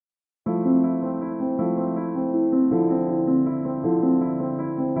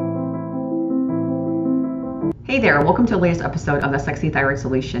Hey there, welcome to the latest episode of the Sexy Thyroid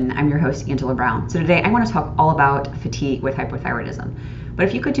Solution. I'm your host, Angela Brown. So today I want to talk all about fatigue with hypothyroidism. But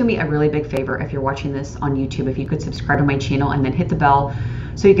if you could do me a really big favor, if you're watching this on YouTube, if you could subscribe to my channel and then hit the bell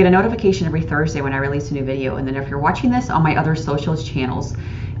so you get a notification every Thursday when I release a new video. And then if you're watching this on my other socials channels,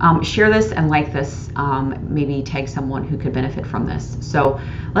 share this and like this, maybe tag someone who could benefit from this. So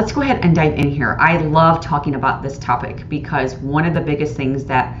let's go ahead and dive in here. I love talking about this topic because one of the biggest things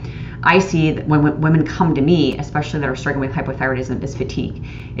that I see that when women come to me, especially that are struggling with hypothyroidism, is fatigue.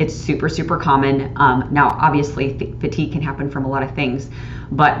 It's super common. Now, obviously, fatigue can happen from a lot of things,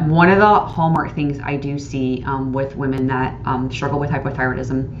 but one of the hallmark things I do see with women that struggle with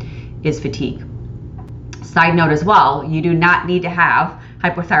hypothyroidism is fatigue. Side note as well, you do not need to have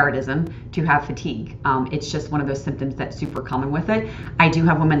hypothyroidism to have fatigue. It's just one of those symptoms that's super common with it. I do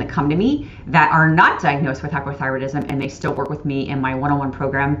have women that come to me that are not diagnosed with hypothyroidism and they still work with me in my one-on-one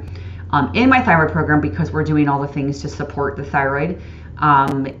program, in my thyroid program, because we're doing all the things to support the thyroid,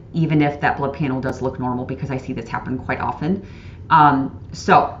 even if that blood panel does look normal, because I see this happen quite often.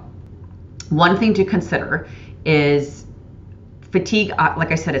 So one thing to consider is fatigue.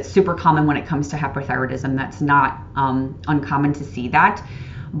 Like I said, it's super common when it comes to hypothyroidism. That's not uncommon to see that.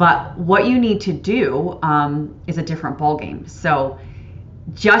 But what you need to do is a different ballgame. So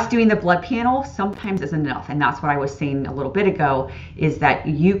just doing the blood panel sometimes isn't enough. And that's what I was saying a little bit ago, is that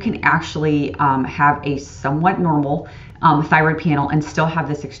you can actually have a somewhat normal thyroid panel and still have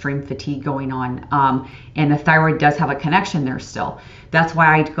this extreme fatigue going on. And the thyroid does have a connection there still. That's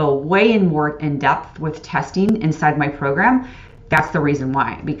why I go way more in depth with testing inside my program. That's the reason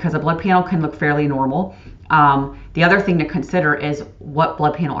why, because a blood panel can look fairly normal. The other thing to consider is what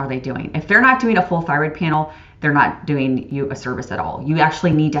blood panel are they doing? If they're not doing a full thyroid panel, they're not doing you a service at all. You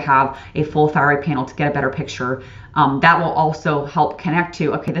actually need to have a full thyroid panel to get a better picture. That will also help connect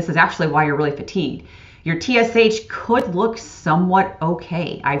to, okay, this is actually why you're really fatigued. Your TSH could look somewhat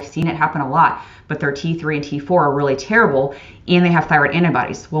okay. I've seen it happen a lot, but their T3 and T4 are really terrible and they have thyroid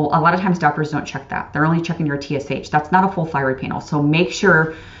antibodies. Well, a lot of times doctors don't check that. They're only checking your TSH. That's not a full thyroid panel. So make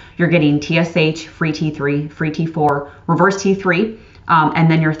sure you're getting TSH, free T3, free T4, reverse T3,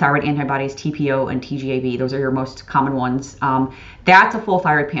 and then your thyroid antibodies, TPO and TGAB. Those are your most common ones. That's a full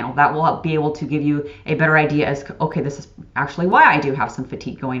thyroid panel. That will be able to give you a better idea as, okay, this is actually why I do have some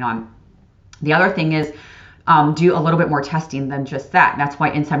fatigue going on. The other thing is do a little bit more testing than just that. And that's why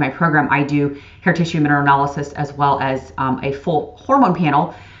inside my program, I do hair tissue mineral analysis as well as a full hormone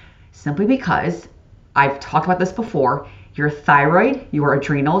panel, simply because I've talked about this before. Your thyroid, your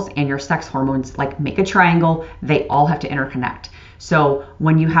adrenals, and your sex hormones like make a triangle. They all have to interconnect. So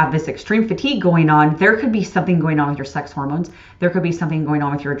when you have this extreme fatigue going on, there could be something going on with your sex hormones. There could be something going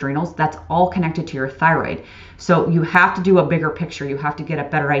on with your adrenals. That's all connected to your thyroid. So you have to do a bigger picture. You have to get a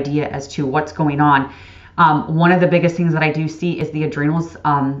better idea as to what's going on. One of the biggest things that I do see is the adrenals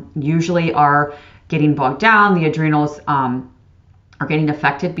usually are getting bogged down. The adrenals are getting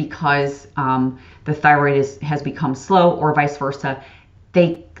affected because the thyroid has become slow, or vice versa.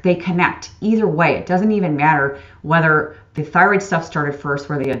 They connect either way. It doesn't even matter whether the thyroid stuff started first,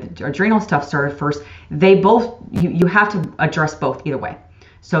 where the adrenal stuff started first. They both, you have to address both either way.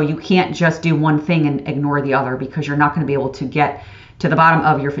 So you can't just do one thing and ignore the other, because you're not going to be able to get to the bottom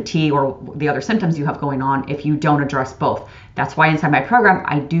of your fatigue or the other symptoms you have going on if you don't address both. That's why inside my program,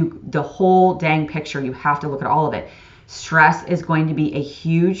 I do the whole dang picture. You have to look at all of it. Stress is going to be a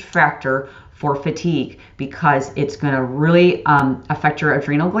huge factor for fatigue, because it's going to really affect your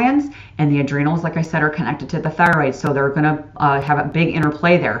adrenal glands, and the adrenals, like I said, are connected to the thyroid, so they're going to have a big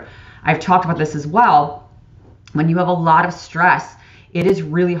interplay there. I've talked about this as well. When you have a lot of stress, it is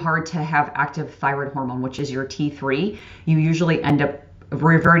really hard to have active thyroid hormone, which is your T3. You usually end up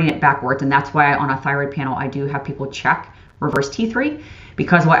reverting it backwards, and that's why on a thyroid panel I do have people check reverse T3,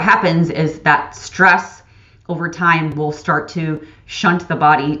 because what happens is that stress over time will start to shunt the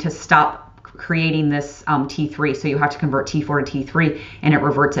body to stop creating this T3. So you have to convert T4 to T3, and it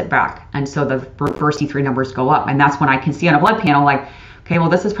reverts it back. And so the reverse T3 numbers go up. And that's when I can see on a blood panel, like, okay, well,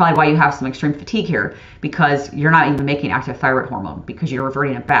 this is probably why you have some extreme fatigue here, because you're not even making active thyroid hormone, because you're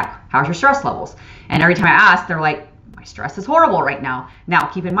reverting it back. How's your stress levels? And every time I ask, they're like, my stress is horrible right now. Now,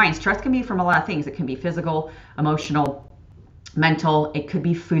 keep in mind, stress can be from a lot of things. It can be physical, emotional, mental. It could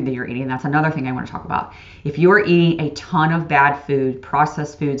be food that you're eating. That's another thing I want to talk about. If you are eating a ton of bad food,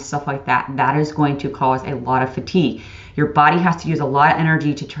 processed foods, stuff like that, that is going to cause a lot of fatigue. Your body has to use a lot of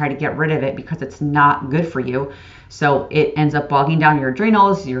energy to try to get rid of it, because it's not good for you. So it ends up bogging down your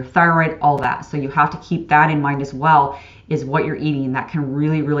adrenals, your thyroid, all that. So you have to keep that in mind as well, is what you're eating. That can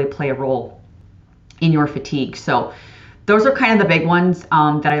really play a role in your fatigue. So those are kind of the big ones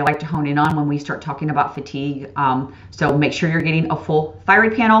that I like to hone in on when we start talking about fatigue. So make sure you're getting a full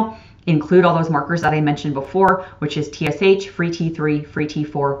thyroid panel. Include all those markers that I mentioned before, which is TSH, free T3, free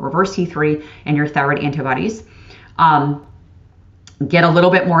T4, reverse T3, and your thyroid antibodies. Get a little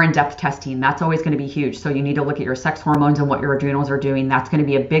bit more in-depth testing. That's always going to be huge. So you need to look at your sex hormones and what your adrenals are doing. That's going to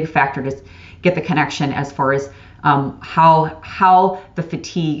be a big factor to get the connection as far as how the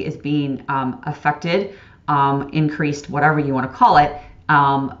fatigue is being affected, increased, whatever you want to call it,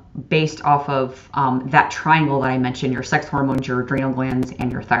 based off of that triangle that I mentioned, your sex hormones, your adrenal glands,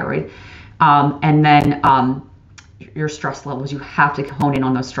 and your thyroid. And then your stress levels. You have to hone in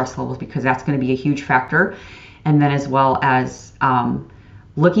on those stress levels because that's going to be a huge factor. And then as well as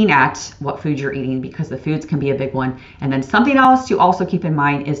looking at what foods you're eating, because the foods can be a big one. And then something else to also keep in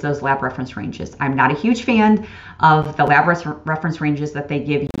mind is those lab reference ranges. I'm not a huge fan of the lab reference ranges that they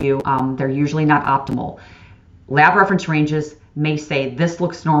give you. They're usually not optimal. Lab reference ranges may say this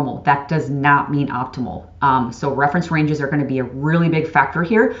looks normal. That does not mean optimal. So reference ranges are going to be a really big factor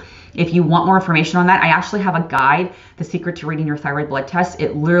here. If you want more information on that, I actually have a guide, The Secret to Reading Your Thyroid Blood Test.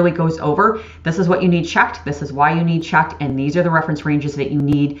 It literally goes over, this is what you need checked, this is why you need checked, and these are the reference ranges that you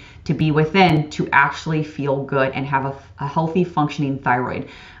need to be within to actually feel good and have a healthy functioning thyroid.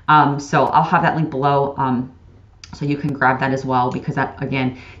 So I'll have that link below. So you can grab that as well, because that,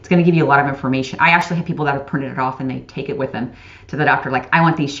 again, it's going to give you a lot of information. I actually have people that have printed it off and they take it with them to the doctor, like, I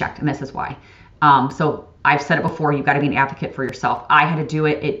want these checked and this is why. So I've said it before, you've got to be an advocate for yourself. I had to do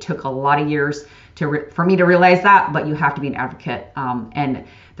it. It took a lot of years for me to realize that, but you have to be an advocate. And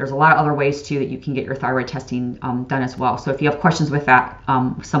there's a lot of other ways too that you can get your thyroid testing done as well. So if you have questions with that,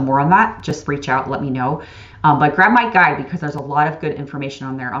 some more on that, just reach out, let me know. But grab my guide, because there's a lot of good information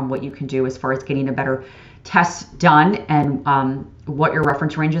on there on what you can do as far as getting a better test done and what your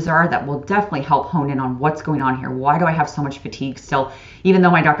reference ranges are. That will definitely help hone in on what's going on here. Why do I have so much fatigue still, even though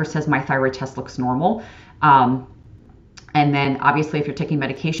my doctor says my thyroid test looks normal? And then obviously if you're taking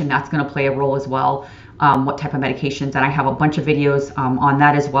medication, that's going to play a role as well. What type of medications, and I have a bunch of videos on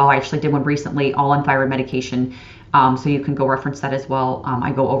that as well. I actually did one recently all on thyroid medication, so you can go reference that as well.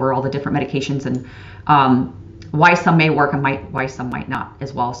 I go over all the different medications and why some may work and why some might not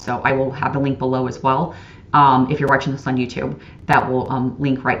as well. So I will have the link below as well. If you're watching this on YouTube, that will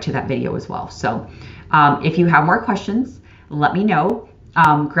link right to that video as well. So if you have more questions, let me know.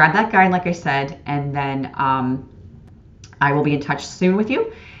 Grab that guide, like I said, and then I will be in touch soon with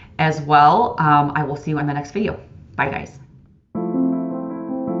you as well. I will see you in the next video. Bye, guys.